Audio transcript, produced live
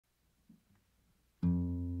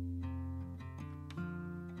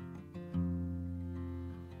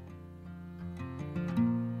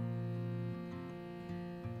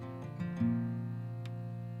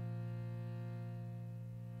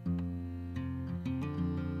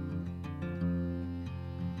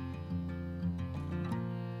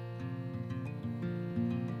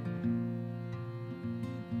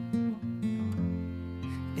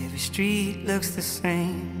street looks the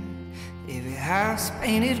same, every house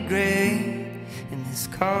painted gray, and this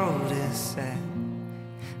cul-de-sac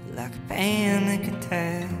like a panic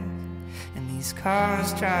attack. And these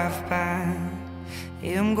cars drive by,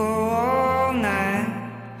 hear them go all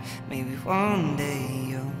night. Maybe one day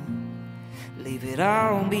you'll leave it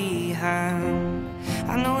all behind.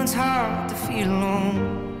 I know it's hard to feel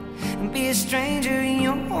alone and be a stranger in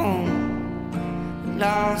your home,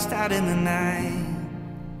 lost out in the night.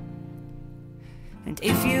 And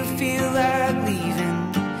if you feel like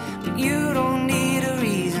leaving, but you don't need a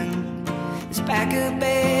reason, just pack a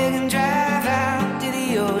bag and drive out to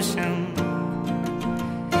the ocean.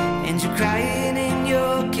 And you're crying in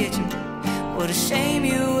your kitchen, what a shame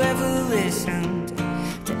you ever listened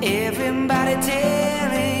to everybody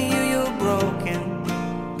telling you you're broken.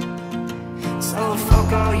 So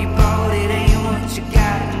fuck all you bought, it ain't what you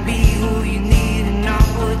got, and be who you need and not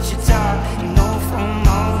what you're taught. You know from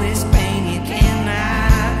all this pain you cannot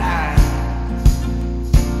hide,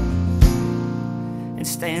 and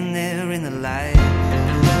stand there in the light.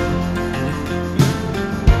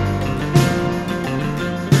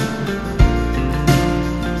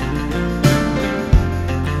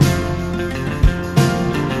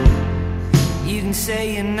 You can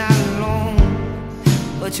say you're not alone,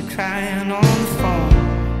 but you're crying on the phone,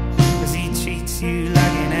 'cause he treats you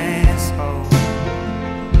like an asshole.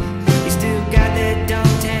 You still got that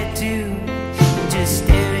dumb tattoo, just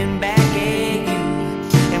staring back at you.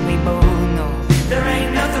 And we both know there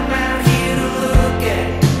ain't nothing around here to look at.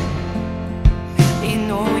 You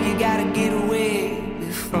know you gotta get away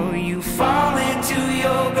before you fall into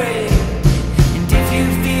your grave. And if you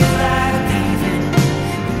feel like leaving,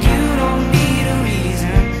 you don't need a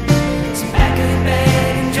reason, so pack a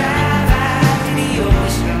bag and drive out to the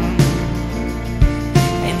ocean.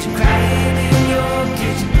 And you're crying in your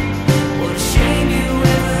kitchen, what a shame you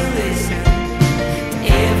ever listened to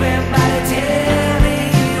everybody telling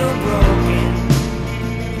you you're broken.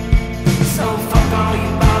 So fuck all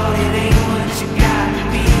you bought, it ain't what you got,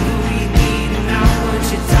 be who you need and not what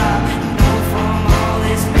you're taught. You know from all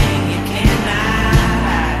this pain you cannot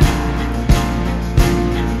hide,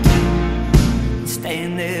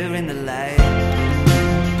 stand there in the light.